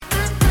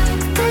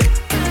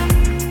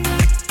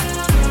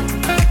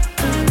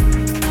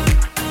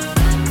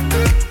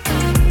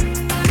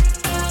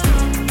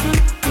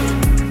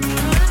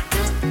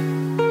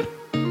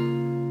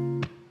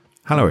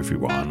Hello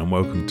everyone, and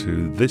welcome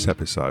to this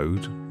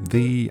episode,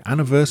 the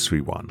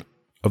anniversary one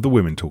of the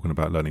Women Talking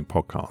About Learning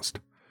podcast.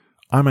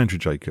 I'm Andrew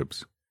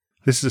Jacobs.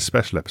 This is a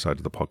special episode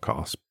of the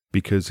podcast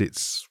because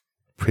it's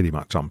pretty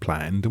much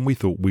unplanned and we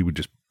thought we would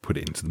just put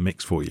it into the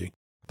mix for you.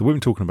 The Women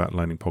Talking About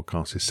Learning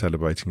podcast is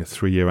celebrating a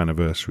 3-year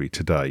anniversary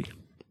today.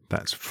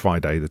 That's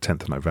Friday the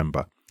 10th of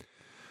November.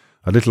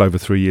 A little over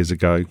 3 years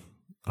ago,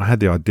 I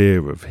had the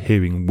idea of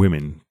hearing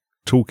women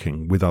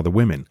talking with other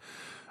women,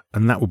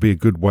 and that would be a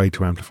good way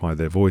to amplify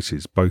their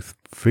voices, both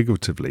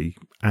figuratively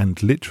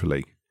and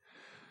literally.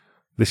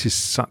 This is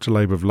such a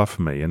labour of love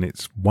for me, and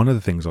it's one of the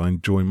things I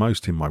enjoy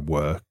most in my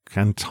work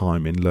and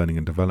time in learning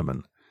and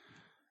development.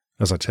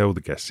 As I tell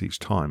the guests each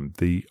time,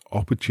 the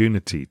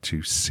opportunity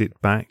to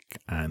sit back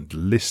and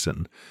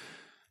listen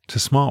to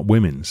smart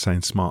women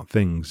saying smart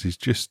things is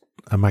just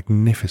a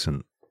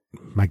magnificent,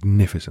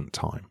 magnificent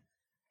time.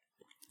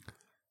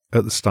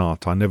 At the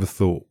start, I never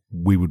thought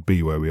we would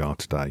be where we are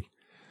today.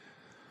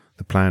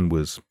 The plan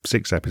was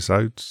 6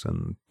 episodes,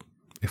 and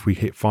if we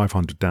hit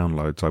 500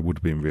 downloads, I would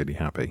have been really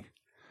happy.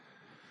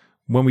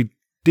 When we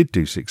did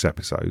do 6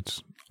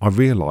 episodes, I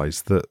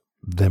realised that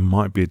there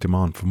might be a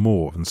demand for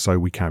more, and so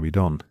we carried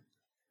on.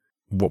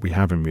 What we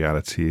have in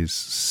reality is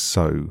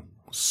so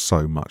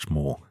much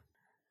more.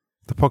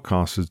 The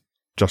podcast has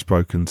just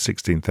broken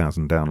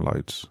 16,000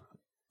 downloads,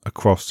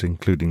 across,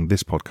 including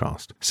this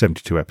podcast,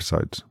 72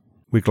 episodes.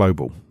 We're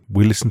global.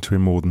 We listen to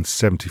in more than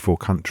 74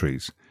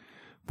 countries,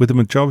 with the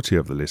majority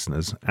of the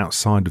listeners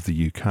outside of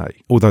the UK,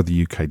 although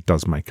the UK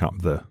does make up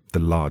the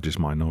largest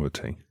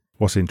minority.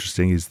 What's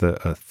interesting is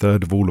that a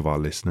third of all of our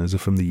listeners are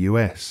from the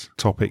US.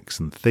 Topics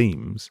and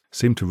themes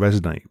seem to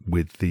resonate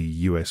with the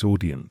US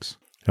audience.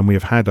 And we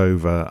have had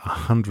over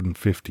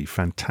 150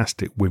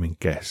 fantastic women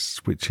guests,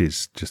 which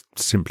is just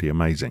simply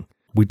amazing.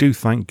 We do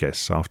thank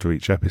guests after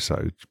each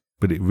episode,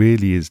 but it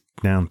really is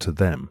down to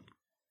them.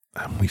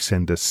 And we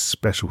send a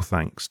special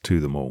thanks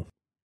to them all.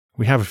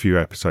 We have a few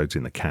episodes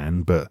in the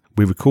can, but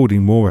we're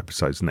recording more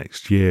episodes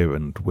next year,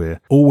 and we're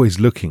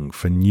always looking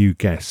for new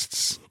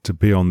guests to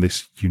be on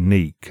this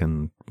unique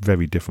and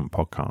very different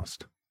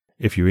podcast.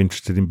 If you're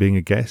interested in being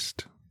a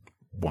guest,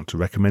 want to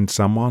recommend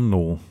someone,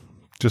 or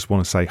just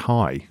want to say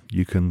hi,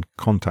 you can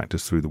contact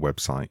us through the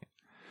website.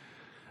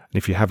 And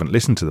if you haven't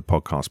listened to the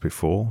podcast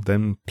before,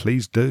 then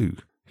please do.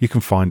 You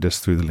can find us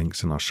through the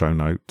links in our show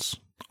notes,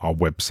 our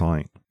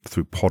website,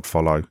 through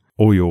Podfollow,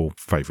 or your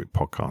favourite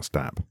podcast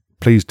app.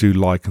 Please do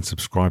like and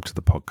subscribe to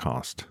the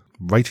podcast.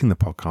 Rating the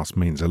podcast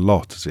means a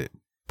lot as it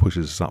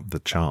pushes us up the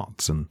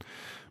charts and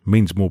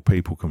means more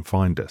people can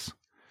find us.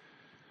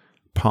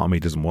 Part of me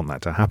doesn't want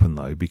that to happen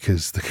though,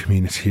 because the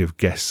community of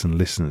guests and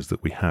listeners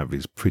that we have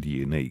is pretty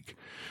unique,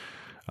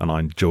 and I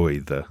enjoy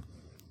the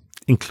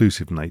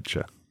inclusive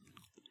nature.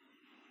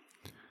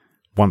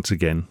 Once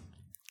again,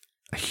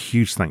 a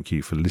huge thank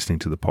you for listening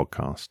to the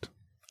podcast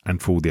and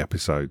for all the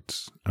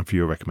episodes and for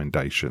your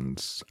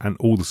recommendations and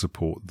all the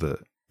support that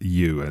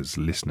you as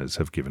listeners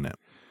have given it.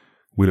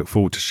 We look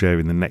forward to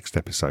sharing the next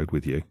episode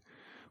with you,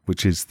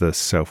 which is the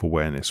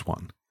self-awareness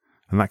one,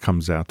 and that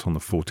comes out on the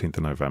 14th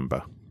of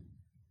November.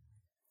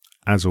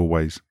 As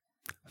always,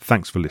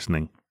 thanks for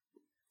listening,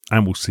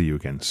 and we'll see you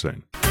again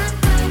soon.